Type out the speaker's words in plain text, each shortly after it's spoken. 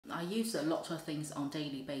I use a lot of things on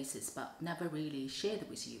daily basis, but never really shared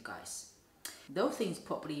with you guys. Those things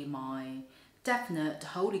probably my definite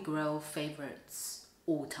holy grail favorites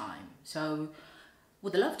all time. So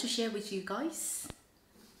would love to share with you guys.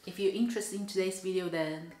 If you're interested in today's video,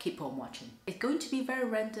 then keep on watching. It's going to be very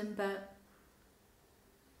random, but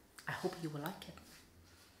I hope you will like it.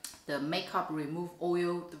 The makeup remove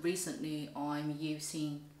oil, recently I'm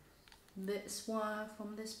using this one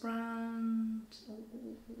from this brand.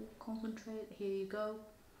 Concentrate, here you go.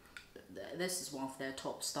 This is one of their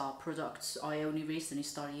top star products. I only recently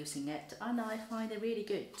started using it and I find it really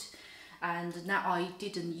good. And now I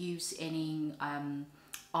didn't use any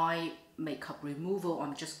eye makeup removal.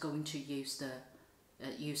 I'm just going to use the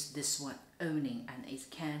use this one only, and it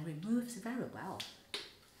can remove very well.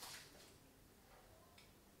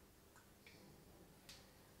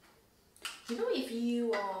 You know, if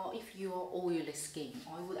you are oily skin,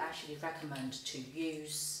 I would actually recommend to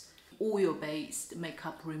use oil-based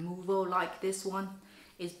makeup removal like this one.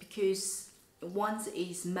 Is because once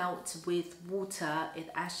it's melted with water, it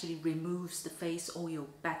actually removes the face oil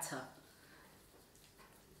better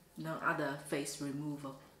than other face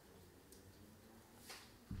removal.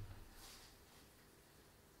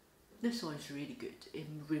 This one is really good. It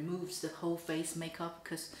removes the whole face makeup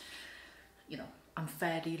because, you know, I'm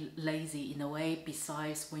fairly lazy in a way.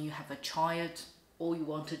 Besides, when you have a child, all you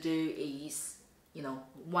want to do is, you know,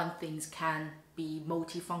 one thing can be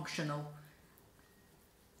multifunctional.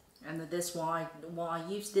 And this one, I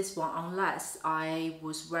use this one unless I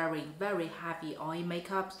was wearing very heavy eye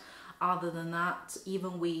makeup. Other than that,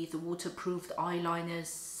 even with waterproof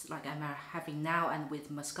eyeliners like I'm having now and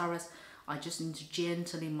with mascaras, I just need to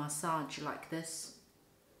gently massage like this.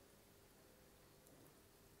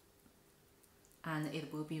 And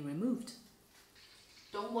it will be removed.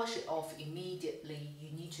 Don't wash it off immediately.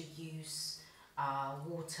 You need to use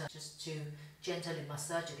water just to gently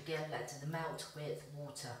massage it again, let it melt with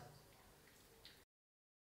water.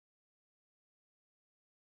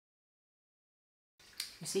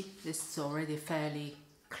 You see, this is already fairly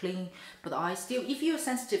clean, but I still, if you're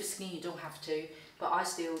sensitive skin, you don't have to, but I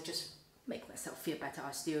still just make myself feel better.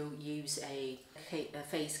 I still use a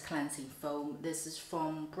face cleansing foam. This is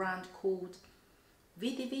from a brand called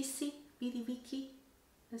Vidiviki,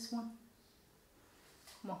 this one.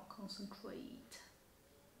 Come on, concentrate.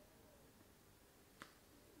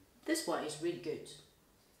 This one is really good.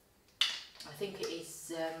 I think it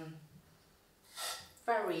is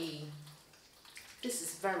this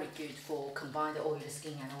is very good for combined oily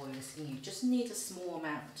skin and oily skin. You just need a small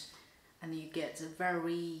amount and you get a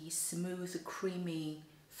very smooth, creamy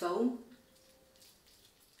foam.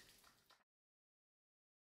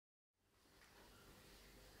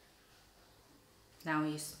 Now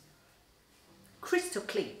it's crystal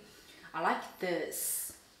clean. I like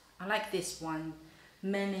this. I like this one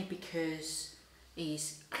mainly because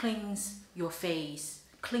it cleans your face,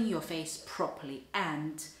 clean your face properly,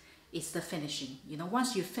 and it's the finishing. You know,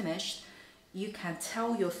 once you're finished, you can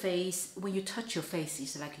tell your face, when you touch your face,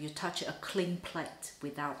 it's like you touch a clean plate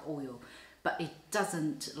without oil, but it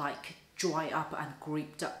doesn't like dry up and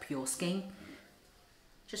grip up your skin.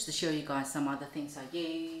 Just to show you guys some other things I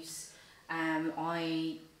use.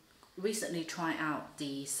 I recently tried out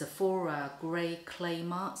the Sephora Grey Clay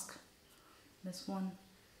Mask. This one.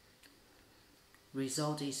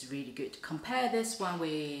 Result is really good. Compare this one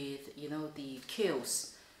with, you know, the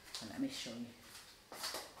Kiehl's. Let me show you.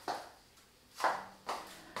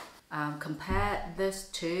 Compare this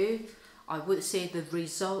to, I would say the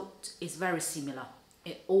result is very similar.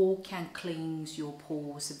 It all can cleanse your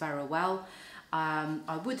pores very well.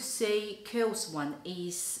 I would say Kiehl's one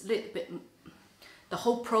is a little bit, the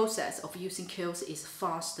whole process of using Kiehl's is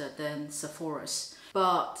faster than Sephora's.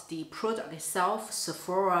 But the product itself,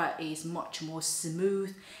 Sephora, is much more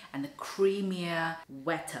smooth and creamier,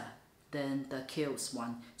 wetter than the Kiehl's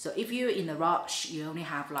one. So if you're in a rush, you only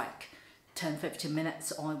have like 10-15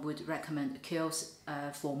 minutes, I would recommend the Kiehl's.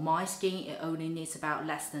 For my skin, it only needs about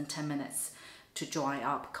less than 10 minutes to dry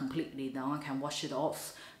up completely. Then I can wash it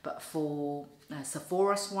off. But for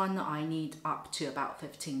Sephora's one, I need up to about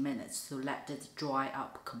 15 minutes to let it dry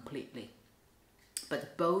up completely.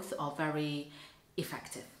 But both are very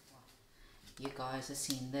effective. You guys have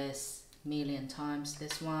seen this a million times.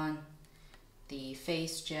 This one, the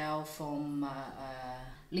face gel from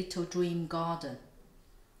Little Dream Garden.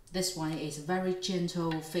 This one is very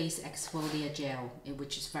gentle face exfoliator gel,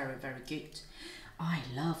 which is very, very good. I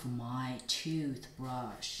love my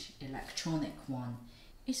toothbrush, electronic one.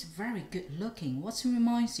 It's very good looking. What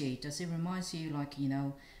reminds you? Does it remind you like, you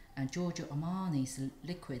know, Giorgio Armani's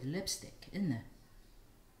liquid lipstick, isn't it?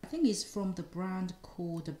 think it's from the brand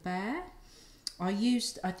called Bear. I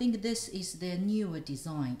think this is their newer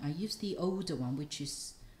design. I used the older one, which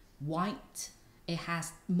is white. It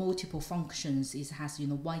has multiple functions. It has, you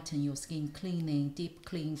know, whiten your skin, cleaning, deep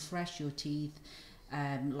clean, fresh your teeth,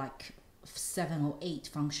 like 7 or 8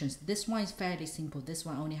 functions. This one is fairly simple. This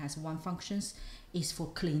one only has 1 function. It's for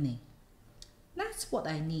cleaning. That's what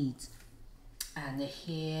I need. And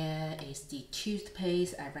here is the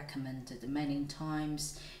toothpaste I recommended many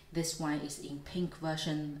times. This one is in pink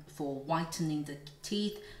version for whitening the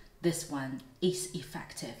teeth. This one is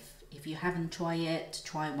effective. If you haven't tried it,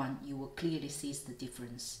 try one. You will clearly see the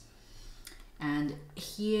difference. And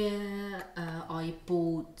here I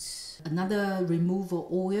bought another removal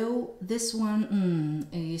oil. This one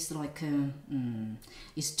is like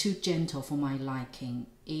it's too gentle for my liking.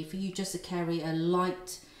 If you just carry a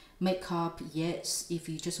light makeup, yes. If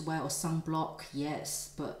you just wear a sunblock,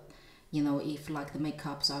 yes. But you know, if like the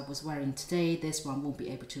makeups I was wearing today, this one won't be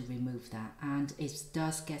able to remove that. And it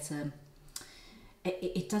does get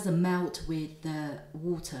it doesn't melt with the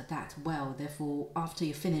water that well. Therefore, after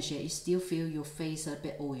you finish it, you still feel your face a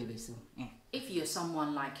bit oily. So, yeah. If you're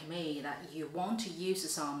someone like me that you want to use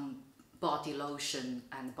some body lotion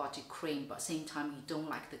and body cream, but at the same time you don't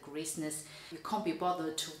like the greasiness, you can't be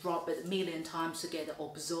bothered to rub it a million times to get it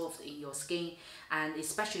absorbed in your skin, and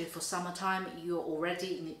especially for summertime, you're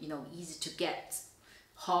already, you know, easy to get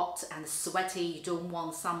hot and sweaty. You don't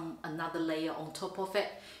want another layer on top of it.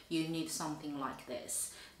 You need something like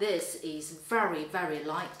this. This is very, very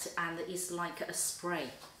light, and it's like a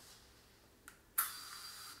spray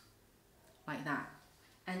like that.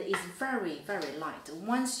 And it's very, very light.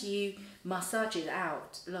 Once you massage it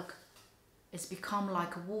out, look, it's become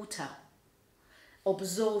like water,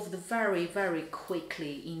 absorbed very, very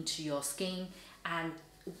quickly into your skin, and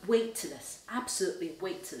weightless, absolutely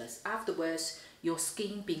weightless. Afterwards, your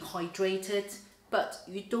skin being hydrated, but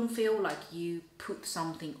you don't feel like you put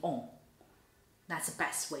something on. That's the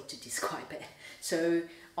best way to describe it. So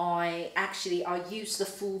I used the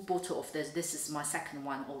full bottle of this. This is my second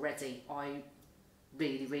one already. I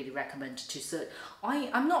really, really recommend to search.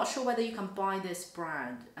 I'm not sure whether you can buy this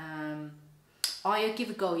brand. I'll give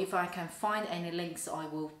it a go. If I can find any links, I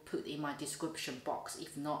will put in my description box.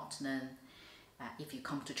 If not, then if you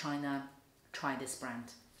come to China, try this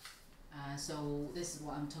brand. So this is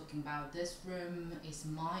what I'm talking about. This room is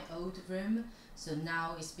my old room, so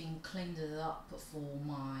now it's been cleaned up for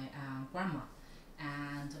my grandma,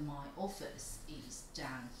 and my office is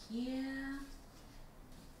down here.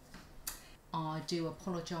 I do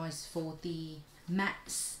apologize for the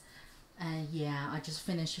mess. Yeah, I just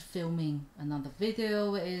finished filming another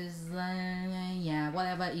video. Yeah,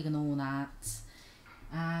 whatever, ignore that.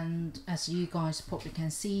 And as you guys probably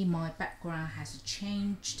can see, my background has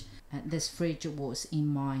changed. This fridge was in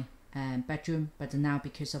my bedroom, but now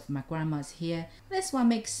because of my grandma's here, this one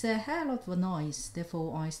makes a hell of a noise.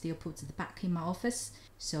 Therefore, I still put it back in my office.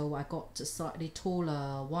 So I got a slightly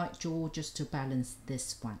taller white drawer just to balance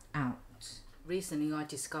this one out. Recently, I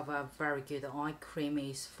discovered a very good eye cream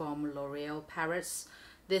is from L'Oreal Paris.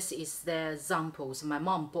 This is their samples. My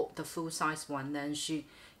mom bought the full size one, then she,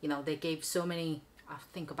 you know, they gave so many, I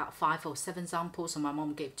think about 5 or 7 samples, so my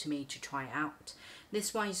mom gave to me to try out.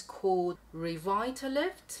 This one is called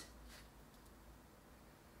Revitalift.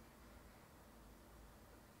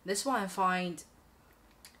 This one I find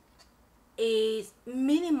is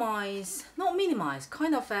not minimize,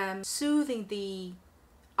 kind of soothing the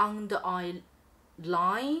under eye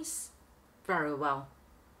lines very well.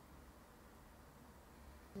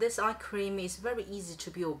 This eye cream is very easy to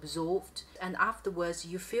be absorbed, and afterwards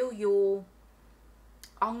you feel your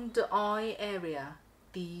under eye area,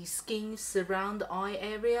 the skin surround eye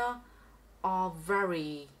area are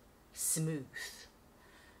very smooth.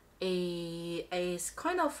 It is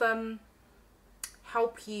kind of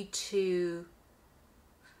help you to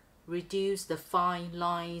reduce the fine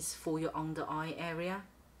lines for your under eye area.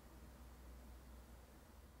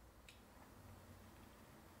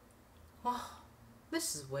 Oh,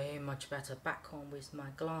 this is way much better. Back on with my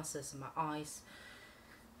glasses, my eyes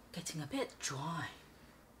getting a bit dry.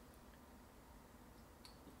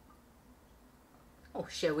 I'll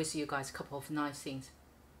share with you guys a couple of nice things.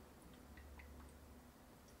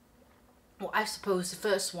 Well, I suppose the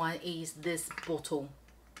first one is this bottle.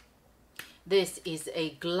 This is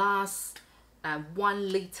a glass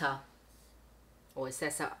 1 liter, or it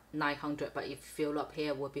says 900, but if you fill up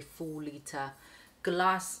here will be 4 liter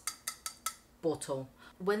glass bottle.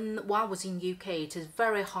 While I was in UK, it is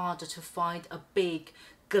very hard to find a big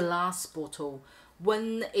glass bottle.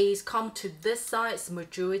 When it's come to this size,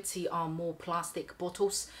 majority are more plastic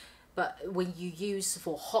bottles. but when you use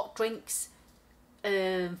for hot drinks,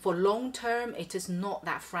 for long term, it is not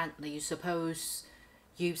that friendly. You suppose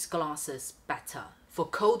use glasses better. For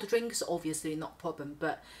cold drinks, obviously not problem,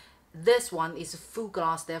 but this one is a full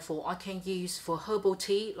glass, therefore I can use for herbal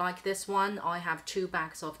tea like this one. I have 2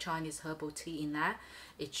 bags of Chinese herbal tea in there.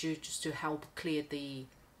 It's just to help clear the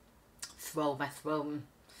throat, my throat.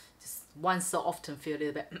 Just once so often feel a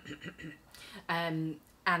little bit.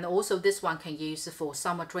 And also this one can use for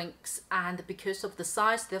summer drinks, and because of the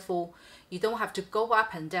size, therefore you don't have to go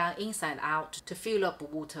up and down, inside out to fill up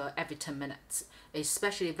water every 10 minutes.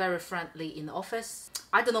 Especially very friendly in the office.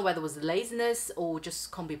 I don't know whether it was laziness or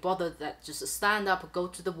just can't be bothered, that just stand up, go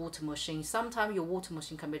to the water machine. Sometimes your water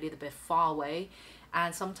machine can be a little bit far away,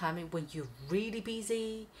 and sometimes when you're really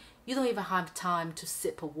busy, you don't even have time to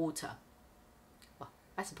sip of water. Well,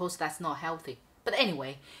 I suppose that's not healthy. But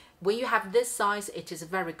anyway, when you have this size, it is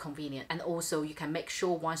very convenient. And also you can make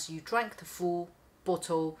sure once you drank the full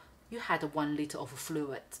bottle, you had 1 liter of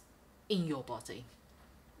fluid in your body.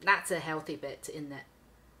 That's a healthy bit, isn't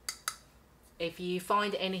it? If you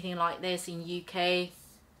find anything like this in UK,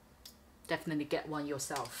 definitely get one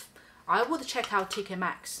yourself. I would check out TK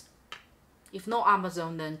Maxx. If not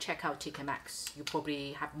Amazon, then check out TK Maxx. You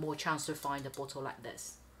probably have more chance to find a bottle like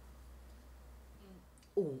this.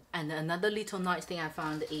 Oh, and another little nice thing I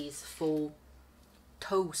found is for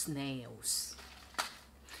toes nails.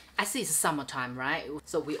 As it's summertime, right?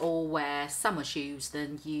 So we all wear summer shoes.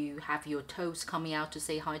 Then you have your toes coming out to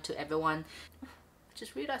say hi to everyone. I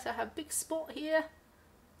just realized I have a big spot here.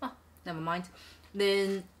 Oh, never mind.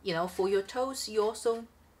 Then, you know, for your toes, you also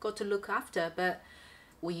got to look after. But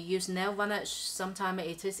when you use nail varnish, sometimes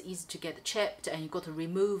it is easy to get chipped and you got to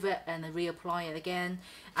remove it and reapply it again.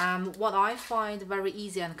 What I find very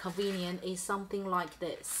easy and convenient is something like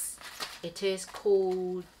this. It is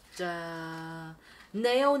called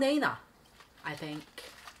Nail Nana, I think.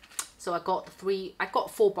 So I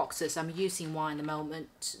got 4 boxes. I'm using one at the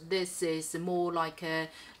moment. This is more like a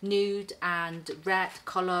nude and red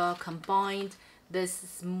color combined. This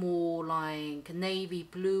is more like navy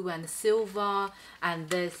blue and silver, and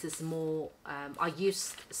this is more I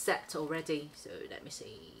used set already, so let me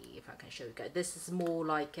see if I can show you guys. This is more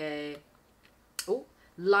like a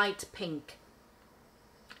light pink.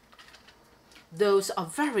 Those are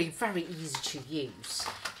very, very easy to use,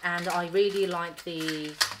 and I really like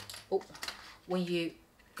the when you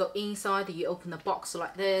go inside, you open the box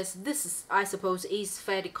like this. This is, I suppose, is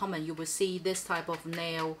fairly common. You will see this type of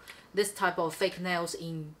nail, this type of fake nails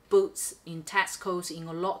in Boots, in Tesco's, in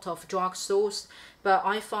a lot of drugstores. But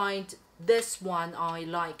I find this one I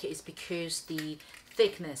like is because the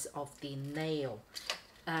thickness of the nail.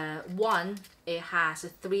 One, it has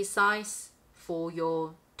 3 size for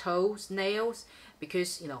your toes nails,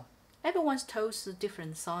 because you know everyone's toes are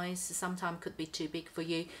different size. Sometimes could be too big for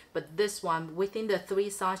you, but this one within the 3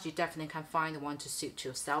 size, you definitely can find one to suit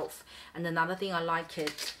yourself. And another thing I like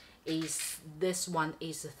it is this one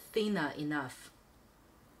is thinner enough.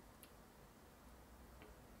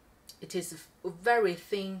 It is very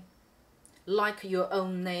thin, like your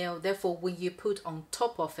own nail. Therefore, when you put on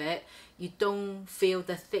top of it, you don't feel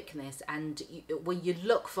the thickness, and when you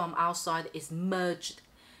look from outside, it's merged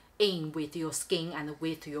in with your skin and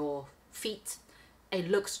with your feet. It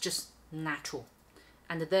looks just natural.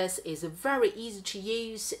 And this is very easy to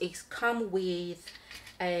use. It comes with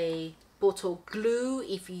a bottle glue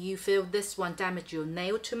if you feel this one damage your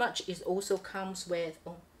nail too much. It also comes with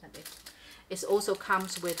it also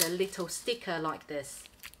comes with a little sticker like this.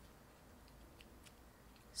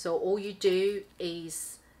 So all you do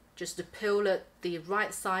is just to peel it the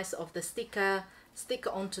right size of the sticker, stick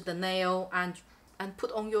it onto the nail, and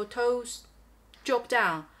put on your toes, job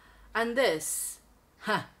down. And this,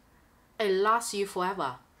 it lasts you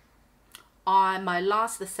forever. My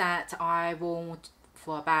last set I wore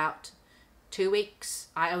for about 2 weeks.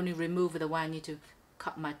 I only remove the one I need to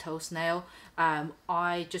cut my toes nail.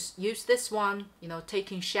 I just use this one, you know,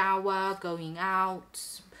 taking shower, going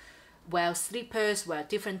out, wear slippers, wear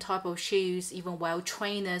different type of shoes, even wear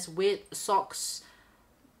trainers with socks.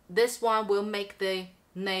 This one will make the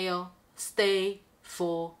nail stay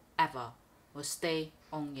forever, or stay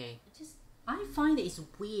on you. I find it's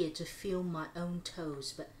weird to feel my own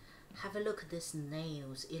toes, but have a look at these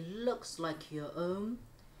nails. It looks like your own.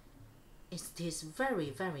 It is very,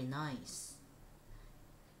 very nice.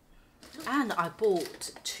 And I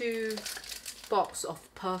bought 2 boxes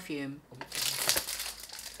of perfume.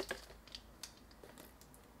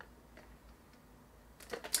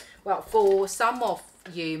 Well, for some of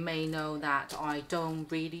you may know that I don't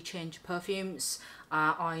really change perfumes.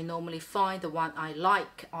 I normally find the one I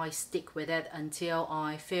like, I stick with it until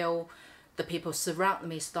I feel the people surround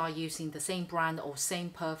me start using the same brand or same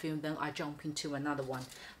perfume, then I jump into another one.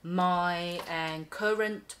 My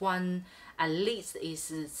current one, at least,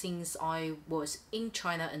 is since I was in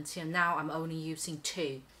China until now, I'm only using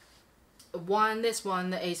 2. This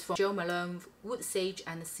one is from Jo Malone, Wood Sage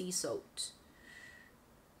and Sea Salt.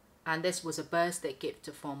 And this was a birthday gift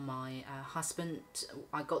from my husband.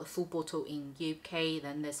 I got the full bottle in UK,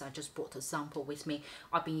 then this I just brought a sample with me.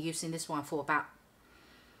 I've been using this one for about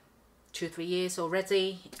 2-3 years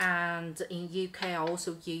already, and in UK I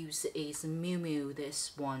also use is Miu Miu.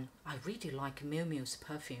 This one I really like. Miu Miu's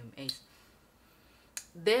perfume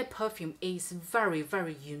their perfume is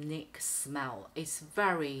very unique smell. It's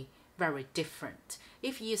very different.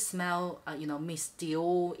 If you smell you know, Miss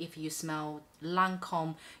Dior, if you smell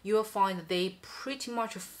Lancome, you will find that they pretty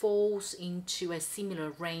much falls into a similar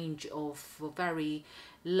range of very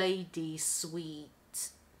lady sweet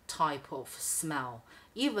type of smell.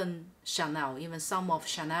 Even Chanel, even some of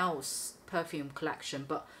Chanel's perfume collection,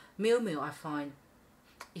 but Miu Miu I find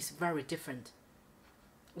is very different.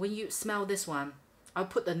 When you smell this one, I'll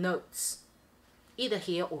put the notes either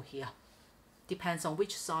here or here, depends on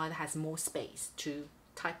which side has more space to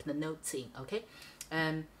type the notes in. Okay,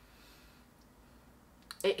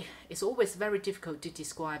 it's always very difficult to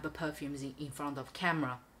describe a perfume in front of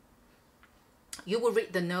camera. You will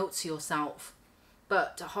read the notes yourself,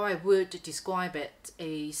 but how I would describe it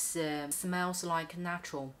is smells like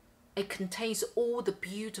natural. It contains all the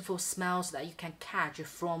beautiful smells that you can catch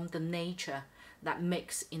from the nature that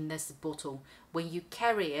mix in this bottle. When you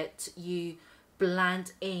carry it, you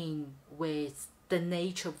blend in with the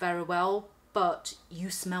nature very well, but you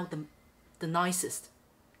smell the nicest,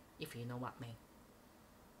 if you know what I mean.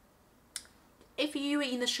 If you're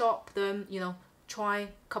in the shop, then you know, try a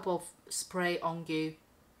couple of spray on you.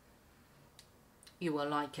 You will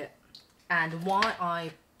like it. And why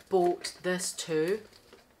I bought this too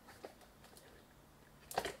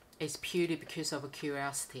is purely because of a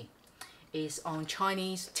curiosity. It's on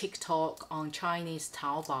Chinese TikTok, on Chinese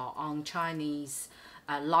Taobao, on Chinese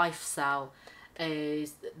lifestyle.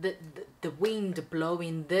 Is the wind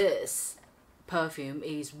blowing this perfume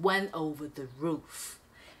is went over the roof,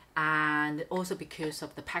 and also because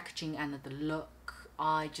of the packaging and the look,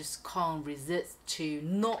 I just can't resist to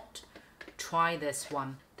not try this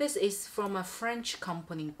one. This is from a French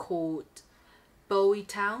company called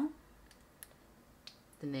Tang.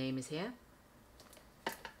 The name is here.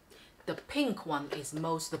 The pink one is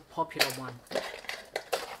most popular one.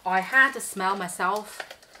 I had to smell myself.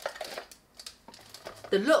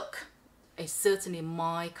 The look is certainly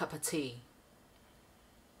my cup of tea.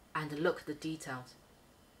 And look at the details.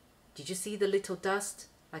 Did you see the little dust,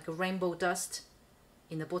 like a rainbow dust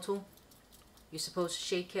in the bottle? You're supposed to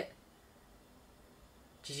shake it.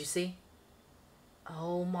 Did you see?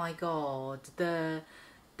 Oh my god, the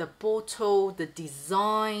bottle, the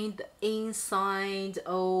design, the inside,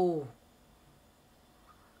 oh,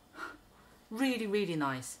 really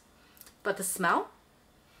nice. But the smell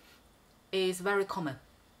is very common.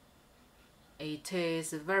 It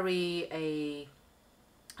is very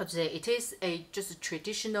how to say, it is just a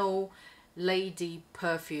traditional lady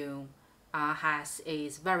perfume.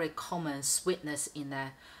 Is very common sweetness in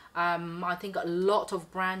there. I think a lot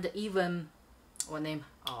of brand, even what name,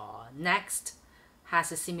 Next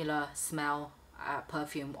has a similar smell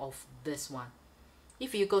perfume of this one.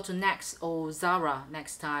 If you go to Next or Zara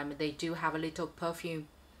next time, they do have a little perfume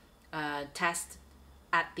test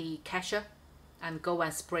at the cashier, and go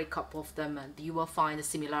and spray a couple of them, and you will find the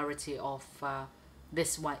similarity of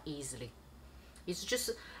this one easily. It's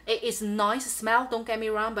just, it is nice smell, don't get me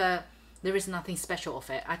wrong, but there is nothing special of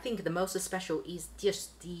it. I think the most special is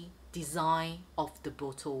just the design of the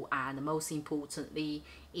bottle, and most importantly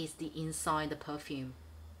is the inside the perfume.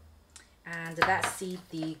 And let's see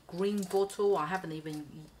the green bottle. I haven't even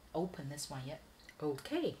opened this one yet.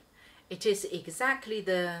 Okay, it is exactly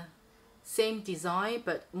the same design,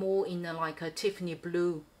 but more in like a Tiffany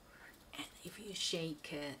blue. And if you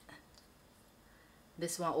shake it,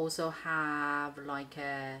 this one also have like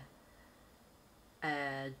a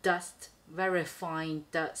dust, very fine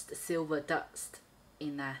dust, silver dust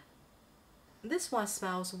in there. This one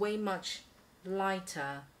smells way much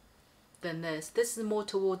lighter than this. This is more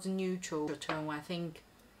towards neutral tone. I think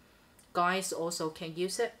guys also can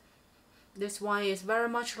use it. This one is very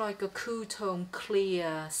much like a cool tone,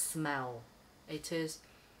 clear smell. It is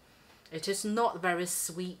not very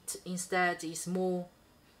sweet. Instead, it's more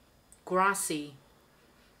grassy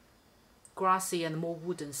and more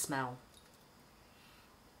wooden smell.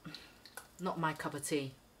 Not my cup of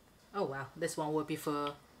tea. Oh well, this one will be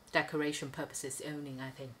for decoration purposes only, I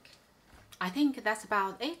think. I think that's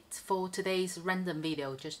about it for today's random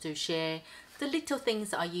video, just to share the little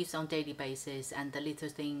things I use on a daily basis and the little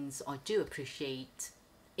things I do appreciate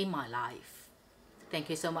in my life. Thank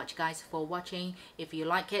you so much guys for watching. If you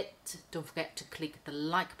like it, don't forget to click the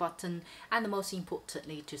like button and most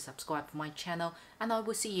importantly to subscribe to my channel, and I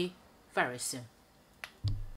will see you very soon.